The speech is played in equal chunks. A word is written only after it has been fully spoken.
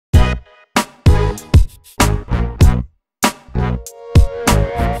Hi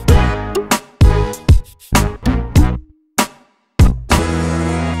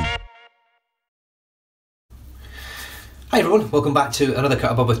everyone, welcome back to another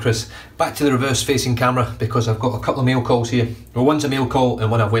Cut Above with Chris. Back to the reverse facing camera because I've got a couple of mail calls here. Well, one's a mail call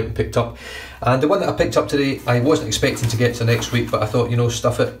and one I've went and picked up. And the one that I picked up today, I wasn't expecting to get to next week, but I thought, you know,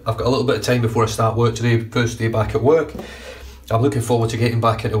 stuff it. I've got a little bit of time before I start work today, first day back at work. I'm looking forward to getting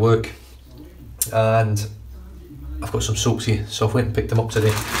back into work. And I've got some soaps here, so I've went and picked them up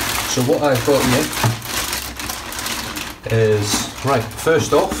today. So what I've got here is, right,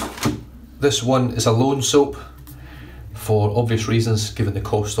 first off, this one is a Lone soap. For obvious reasons, given the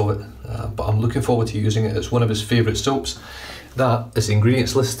cost of it, but I'm looking forward to using it. It's one of his favourite soaps. That is the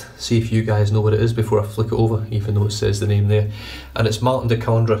ingredients list. See if you guys know what it is before I flick it over, even though it says the name there. And it's Martin de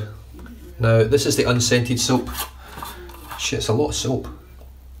Condra. Now, this is the unscented soap. Shit, it's a lot of soap.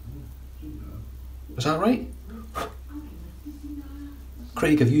 Is that right?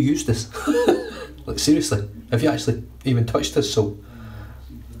 Craig, have you used this? Like, seriously, have you actually even touched this soap?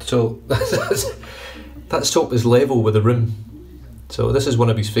 So, that soap is level with the rim. So this is one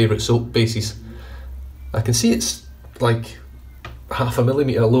of his favourite soap bases. I can see it's like 0.5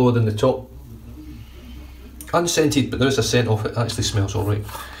 millimetre lower than the top. Unscented, but there is a scent off it. It actually smells alright.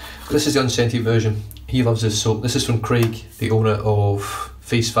 This is the unscented version. He loves this soap. This is from Craig, the owner of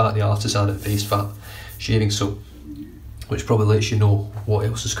Face Fat, the artisan at Face Fat shaving soap, which probably lets you know what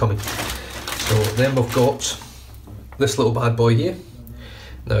else is coming. So then we've got this little bad boy here.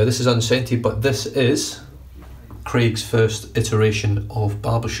 Now this is unscented, but this is Craig's first iteration of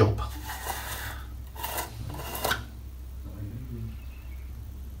Barbershop.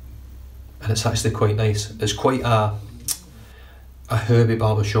 And it's actually quite nice. It's quite a herby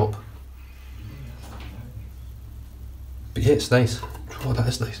Barbershop. But yeah, it's nice. Oh, that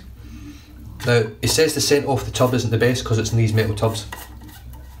is nice. Now, it says the scent off the tub isn't the best because it's in these metal tubs.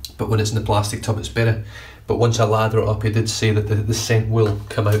 But when it's in the plastic tub, it's better. But once I lather it up, he did say that the scent will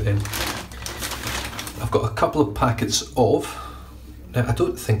come out then. I've got a couple of packets of, now I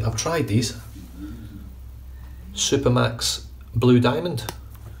don't think I've tried these, Supermax Blue Diamond,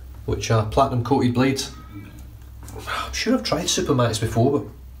 which are platinum coated blades. I'm sure I've tried Supermax before, but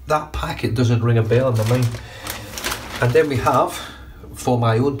that packet doesn't ring a bell in my mind. And then we have, for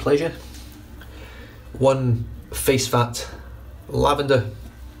my own pleasure, one Face Fat Lavender.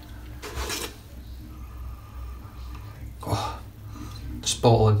 Oh,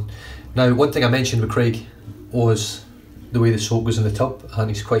 spot on. Now, one thing I mentioned with Craig was the way the soap goes in the tub, and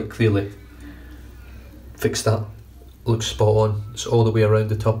he's quite clearly fixed that. Looks spot on. It's all the way around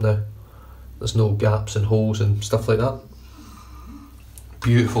the tub now. There's no gaps and holes and stuff like that.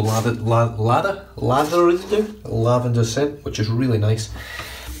 Beautiful lavender scent, which is really nice.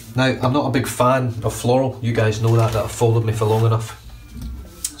 Now, I'm not a big fan of floral. You guys know that have followed me for long enough.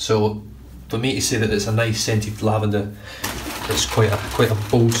 So, for me to say that it's a nice scented lavender, it's quite a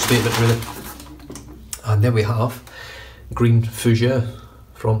bold statement, really. And then we have Green Fougere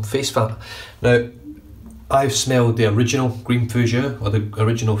from Face Fat. Now, I've smelled the original Green Fougere, or the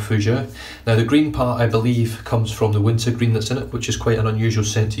original Fougere. Now, the green part, I believe, comes from the wintergreen that's in it, which is quite an unusual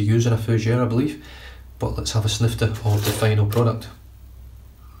scent to use in a Fougere, I believe. But let's have a snifter of the final product.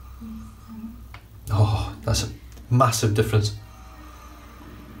 Oh, that's a massive difference.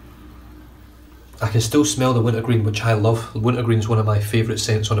 I can still smell the wintergreen, which I love. Wintergreen is one of my favourite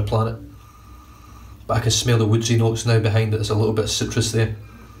scents on the planet. But I can smell the woodsy notes now behind it. There's a little bit of citrus there.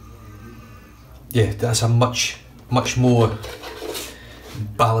 Yeah, that's a much more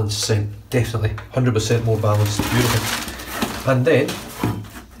balanced scent. Definitely, 100% more balanced. Beautiful. And then,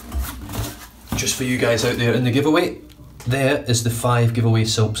 just for you guys out there in the giveaway, there is the 5 giveaway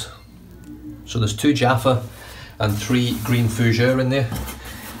soaps. So there's 2 Jaffa and 3 Green Fougere in there.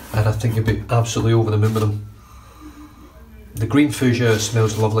 And I think you'll be absolutely over the moon with them. The Green Fougere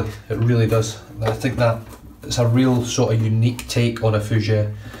smells lovely, it really does. I think that it's a real sort of unique take on a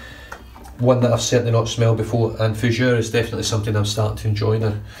Fougere. One that I've certainly not smelled before, and Fougere is definitely something I'm starting to enjoy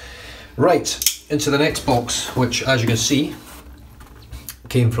now. Right, into the next box, which as you can see,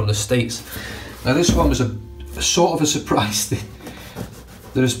 came from the States. Now this one was a sort of a surprise.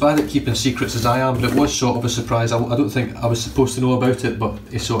 They're as bad at keeping secrets as I am, but it was sort of a surprise. I don't think I was supposed to know about it, but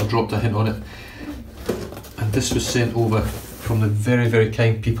he sort of dropped a hint on it. And this was sent over from the very, very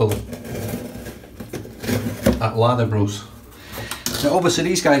kind people at Lather Bros. Now obviously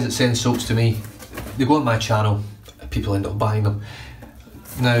these guys that send soaps to me, they go on my channel, people end up buying them.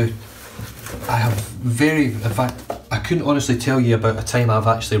 Now, I have in fact, I couldn't honestly tell you about a time I've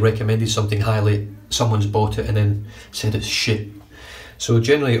actually recommended something highly, someone's bought it and then said it's shit. So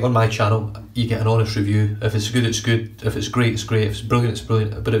generally on my channel, you get an honest review. If it's good, it's good. If it's great, it's great. If it's brilliant, it's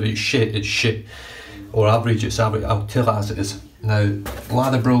brilliant. But if it's shit, it's shit. Or average, it's average. I'll tell it as it is. Now,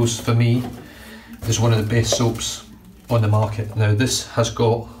 Lather Bros for me is one of the best soaps on the market. Now this has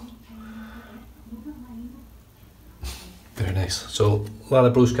got, very nice. So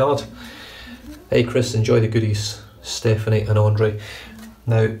Lather Bros card. Hey Chris, enjoy the goodies. Stephanie and Andre.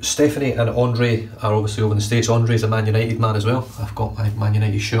 Now, Stephanie and Andre are obviously over in the States. Andre's a Man United man as well. I've got my Man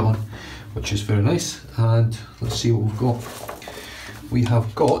United shirt on, which is very nice. And let's see what we've got. We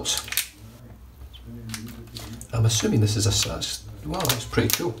have got, I'm assuming this is a, wow, that's pretty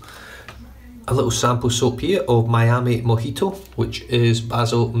cool. A little sample soap here of Miami Mojito, which is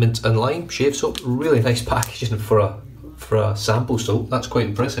basil, mint and lime shave soap. Really nice packaging for a sample soap. That's quite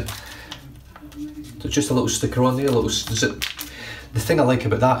impressive. So just a little sticker on there, a little zip. The thing I like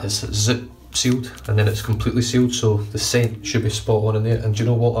about that is it's zip sealed and then it's completely sealed, so the scent should be spot on in there. And do you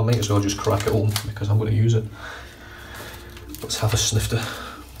know what, I might as well just crack it open because I'm going to use it. Let's have a snifter.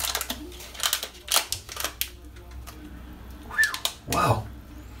 Wow.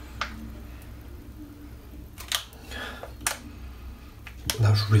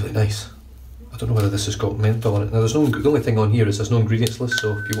 That's really nice. I don't know whether this has got menthol on it. Now there's no, the only thing on here is there's no ingredients list,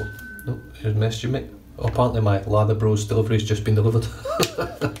 so if you want, no, here's message you mate. Oh, apparently my Lather Bros delivery's just been delivered.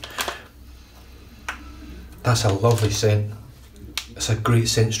 That's a lovely scent. It's a great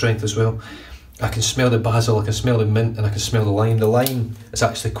scent strength as well. I can smell the basil, I can smell the mint, and I can smell the lime. The lime is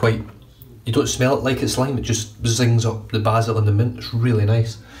actually quite, you don't smell it like it's lime, it just zings up the basil and the mint. It's really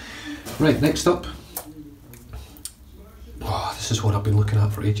nice. Right, next up. Oh, this is what I've been looking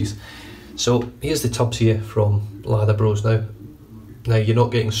at for ages. So here's the tubs here from Lather Bros now. Now you're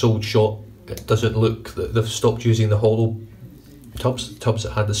not getting sold shot. It doesn't look, they've stopped using the hollow tubs, tubs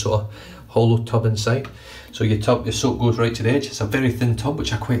that had the sort of hollow tub inside. So your soap goes right to the edge. It's a very thin tub,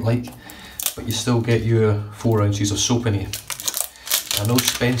 which I quite like, but you still get your 4 ounces of soap in here. I know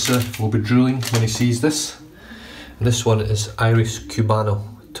Spencer will be drooling when he sees this. And this one is Irish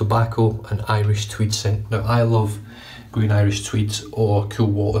Cubano, tobacco and Irish tweed scent. Now I love green Irish tweeds or cool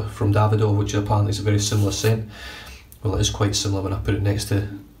water from Davidoff, which apparently is a very similar scent. Well, it is quite similar when I put it next to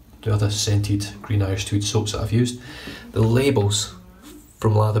the other scented green Irish tweed soaps that I've used. The labels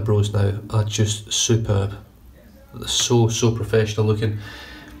from Lather Bros now are just superb. They're so professional looking.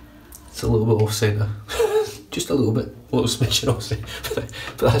 It's a little bit off centre. Just a little bit, a little smidgen off centre.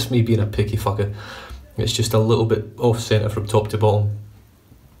 But that's me being a picky fucker. It's just a little bit off centre from top to bottom.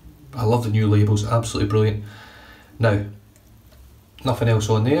 I love the new labels, absolutely brilliant. Now, nothing else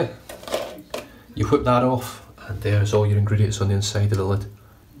on there. You whip that off and there's all your ingredients on the inside of the lid.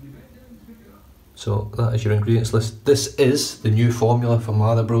 So that is your ingredients list. This is the new formula from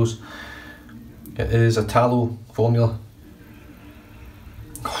Lather Bros. It is a tallow formula.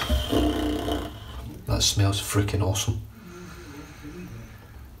 That smells freaking awesome.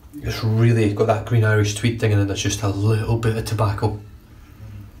 It's really got that green Irish tweed thing, and then there's just a little bit of tobacco.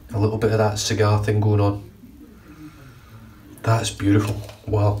 A little bit of that cigar thing going on. That's beautiful.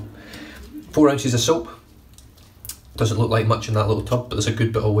 Wow. 4 ounces of soap. Doesn't look like much in that little tub, but there's a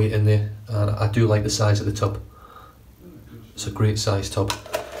good bit of weight in there, and I do like the size of the tub. It's a great size tub.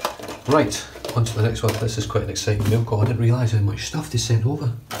 Right, on to the next one. This is quite an exciting mail call. I didn't realise how much stuff they sent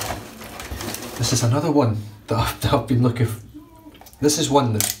over. This is another one that I've been looking for. This is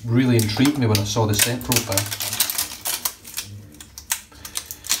one that really intrigued me when I saw the scent profile.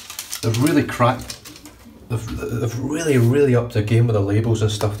 They've really cracked, they've really upped their game with the labels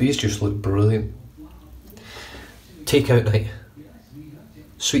and stuff. These just look brilliant. Takeout night.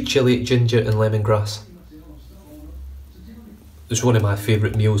 Sweet chilli, ginger and lemongrass. It's one of my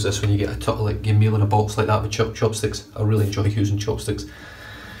favourite meals, this, when you get like your meal in a box like that with chopsticks. I really enjoy using chopsticks.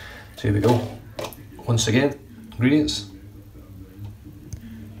 So here we go. Once again, ingredients.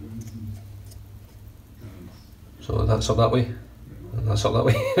 So that's up that way, and that's up that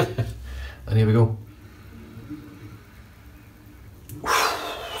way. And here we go.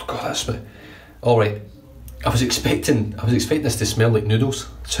 God, that's me. Alright. I was expecting this to smell like noodles.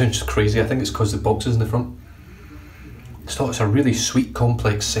 It sounds crazy. I think it's because the box is in the front. It's not, it's a really sweet,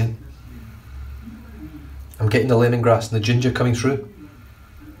 complex scent. I'm getting the lemongrass and the ginger coming through.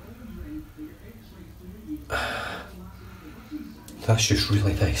 That's just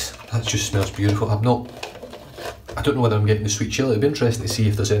really nice. That just smells beautiful. I don't know whether I'm getting the sweet chilli. It'd be interesting to see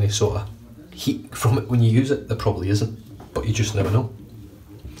if there's any sort of heat from it when you use it. There probably isn't, but you just never know.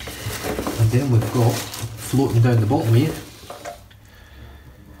 And then we've got, floating down the bottom here,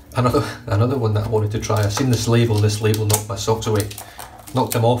 another one that I wanted to try. I've seen this label, and this label knocked my socks away.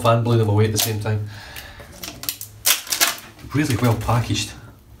 Knocked them off and blew them away at the same time. really well packaged.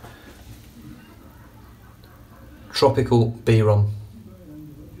 Tropical Bay Rum.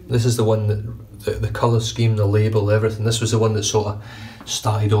 This is the one that the colour scheme, the label, everything. This was the one that sort of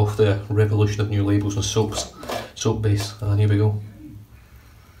started off the revolution of new labels and soaps, soap base. And here we go.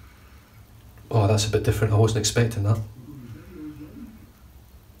 Oh, that's a bit different. I wasn't expecting that.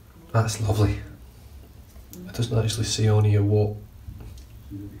 That's lovely. It doesn't actually say on here what.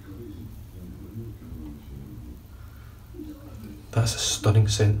 That's a stunning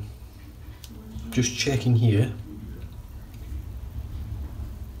scent. Just checking here.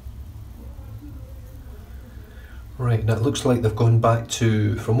 Right, now it looks like they've gone back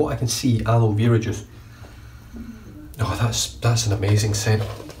to, from what I can see, aloe vera juice. Oh, that's an amazing scent.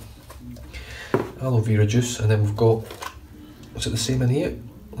 Aloe vera juice, and then we've got, is it the same in here?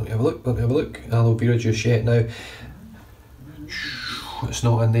 Let me have a look, let me have a look. Aloe vera juice yet now. It's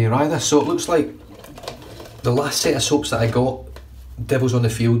not in there either, so it looks like the last set of soaps that I got, Devil's on the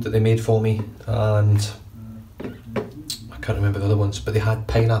Field that they made for me, and I can't remember the other ones, but they had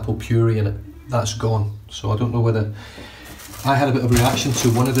pineapple puree in it. That's gone, so I don't know whether I had a bit of a reaction to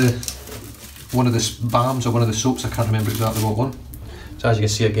one of the balms or one of the soaps. I can't remember exactly what one. So as you can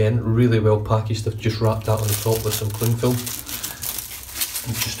see, again, really well packaged. They've just wrapped that on the top with some cling film.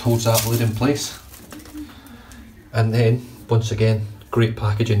 It just holds that lid in place. And then once again, great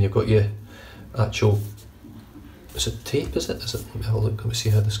packaging. You've got your actual, is it tape? Is it? Let me have a look. Let me see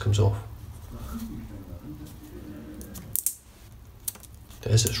how this comes off. It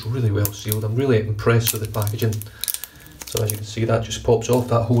is, it's really well sealed. I'm really impressed with the packaging. So as you can see, that just pops off,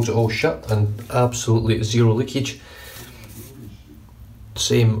 that holds it all shut, and absolutely zero leakage.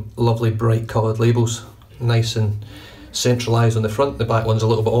 Same lovely bright coloured labels, nice and centralised on the front. The back one's a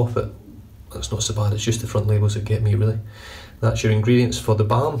little bit off, but that's not so bad. It's just the front labels that get me really. That's your ingredients for the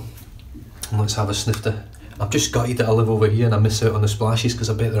balm. And let's have a sniff to. I've just gutted that I live over here and I miss out on the splashes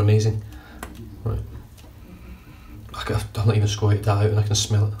because I bet they're amazing. Right. I'm not even squirted that out and I can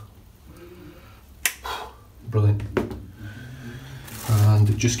smell it. Brilliant. And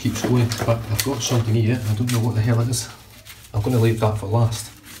it just keeps going. But I've got something here, I don't know what the hell it is. I'm going to leave that for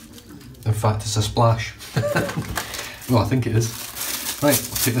last. In fact, it's a splash. Well, I think it is. Right,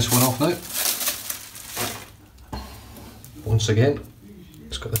 I'll take this one off now. Once again,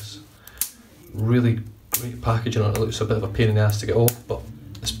 it's got this really great packaging on it. It looks a bit of a pain in the ass to get off, but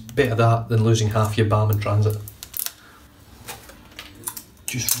it's better that than losing half your balm in transit.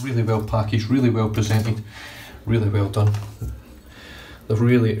 Just really well packaged, really well presented, really well done. They've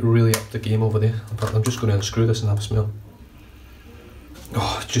really upped the game over there. In fact, I'm just going to unscrew this and have a smell.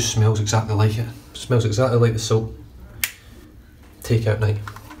 Oh, it just smells exactly like it. It smells exactly like the soap. Takeout night.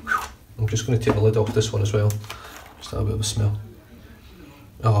 I'm just going to take the lid off this one as well. Just have a bit of a smell.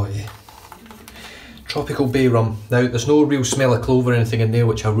 Oh yeah. Tropical Bay Rum. Now, there's no real smell of clove or anything in there,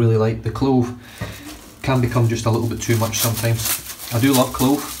 which I really like. The clove can become just a little bit too much sometimes. I do love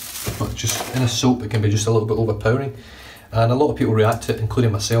clove, but just in a soap it can be just a little bit overpowering. And a lot of people react to it,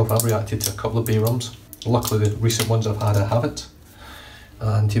 including myself. I've reacted to a couple of Bay Rums. Luckily the recent ones I've had I haven't.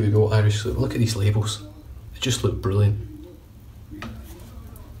 And here we go, Irish. Look at these labels. They just look brilliant.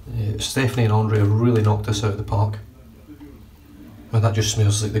 Yeah, Stephanie and Andre have really knocked this out of the park. And that just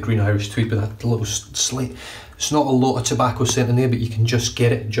smells like the green Irish tweed, but that little slight, it's not a lot of tobacco scent in there, but you can just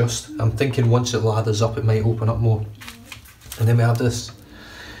get it just. I'm thinking once it lathers up it might open up more. And then we have this.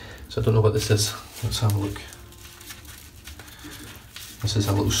 So I don't know what this is. Let's have a look. This is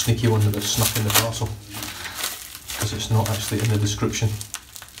a little sneaky one that they've snuck in the parcel, because it's not actually in the description.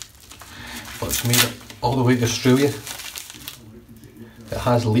 But it's made it all the way to Australia. It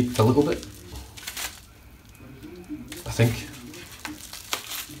has leaked a little bit, I think.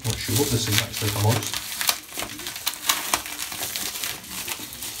 Not sure what this is actually, if I'm honest.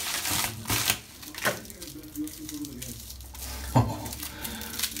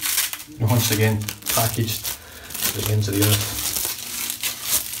 Once again, packaged at the ends of the earth.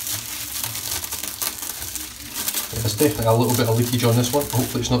 Yeah, there's definitely a little bit of leakage on this one.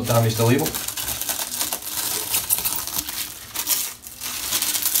 Hopefully it's not damaged the label.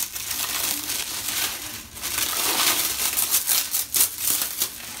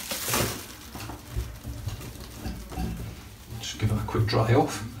 Just give it a quick dry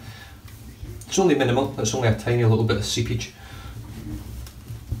off. It's only minimal, it's only a tiny little bit of seepage.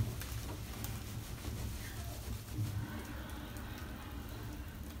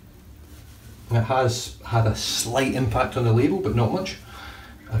 It has had a slight impact on the label, but not much.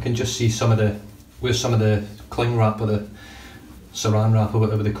 I can just see some of the, where some of the cling wrap or the saran wrap or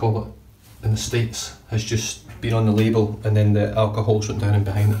whatever they call it in the States has just been on the label, and then the alcohol's went down in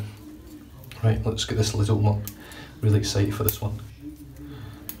behind it. Right, let's get this lid open up. Really excited for this one.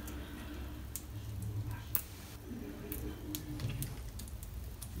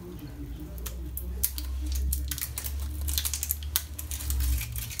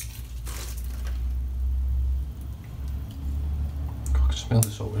 God, I can smell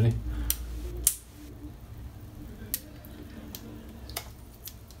this already.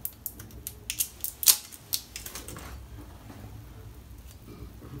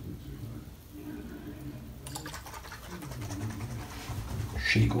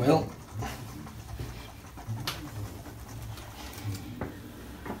 Shake well.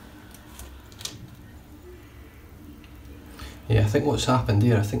 Yeah, I think what's happened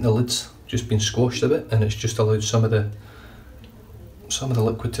here, I think the lid's just been squashed a bit and it's just allowed some of the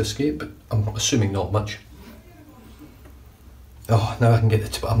liquid to escape, but I'm assuming not much. Oh, now I can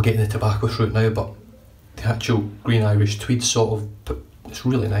get I'm getting the tobacco fruit now, but the actual green Irish tweed sort of, it's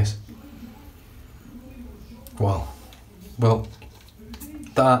really nice. Wow. Well,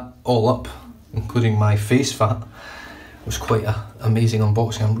 that all up, including my face fat, was quite an amazing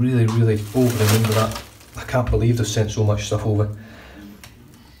unboxing. I'm really over the moon with that. I can't believe they've sent so much stuff over.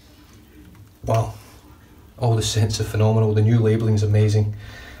 Wow, all the scents are phenomenal. The new labelling is amazing.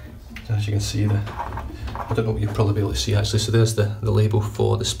 As you can see, I don't know what you'll probably be able to see actually. So there's the label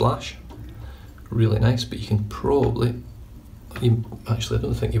for the splash. Really nice, but you can probably, actually I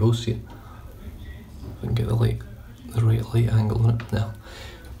don't think you will see it. If I can get the right light angle on it now.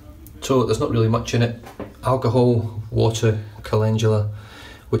 So there's not really much in it. Alcohol, water, calendula,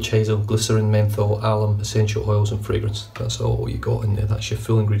 witch hazel, glycerin, menthol, alum, essential oils and fragrance. That's all you got in there. That's your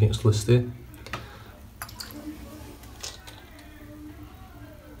full ingredients list there.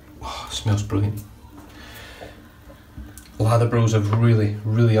 Oh, smells brilliant. Lather Bros have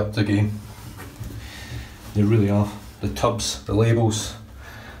really upped the game. They really are. The tubs, the labels,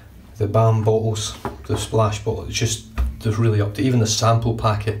 the balm bottles, the splash bottle, it's just, they've really upped it. Even the sample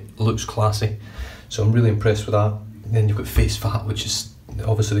packet looks classy. So I'm really impressed with that. And then you've got Face Fat, which is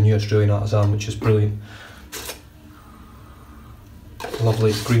obviously the new Australian artisan, which is brilliant.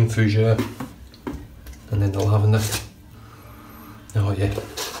 Lovely green fougere. And then the lavender. Oh yeah.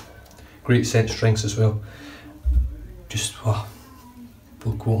 Great scent strengths as well. Just, wow.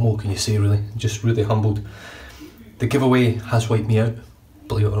 What more can you say really? Just really humbled. The giveaway has wiped me out.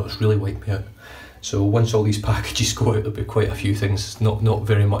 Believe it or not, it's really wiped me out. So once all these packages go out, there'll be quite a few things. Not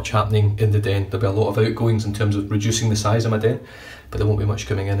very much happening in the den. There'll be a lot of outgoings in terms of reducing the size of my den, but there won't be much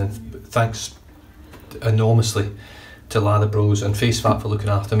coming in. And thanks enormously to Lather Bros and Face Fat for looking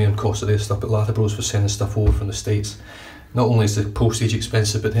after me on cost of their stuff, but Lather Bros for sending stuff over from the States. Not only is the postage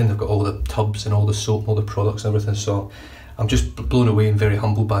expensive, but then they've got all the tubs and all the soap and all the products and everything. So I'm just blown away and very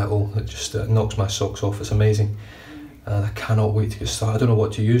humbled by it all. It just knocks my socks off. It's amazing. And I cannot wait to get started. I don't know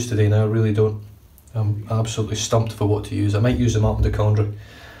what to use today now, I really don't. I'm absolutely stumped for what to use. I might use them up in the Condra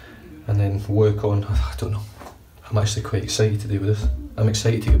and then work on, I don't know. I'm actually quite excited today with this. I'm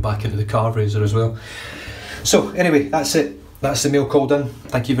excited to get back into the carve razor as well. So anyway, that's it. That's the mail call done.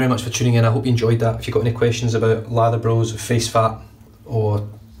 Thank you very much for tuning in. I hope you enjoyed that. If you've got any questions about Lather Bros, Face Fat, or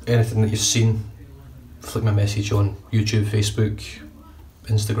anything that you've seen, flick my message on YouTube, Facebook,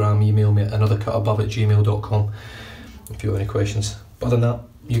 Instagram, email me at anothercutabove@gmail.com if you have any questions. But other than that,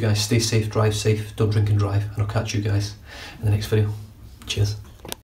 you guys stay safe, drive safe, don't drink and drive, and I'll catch you guys in the next video. Cheers.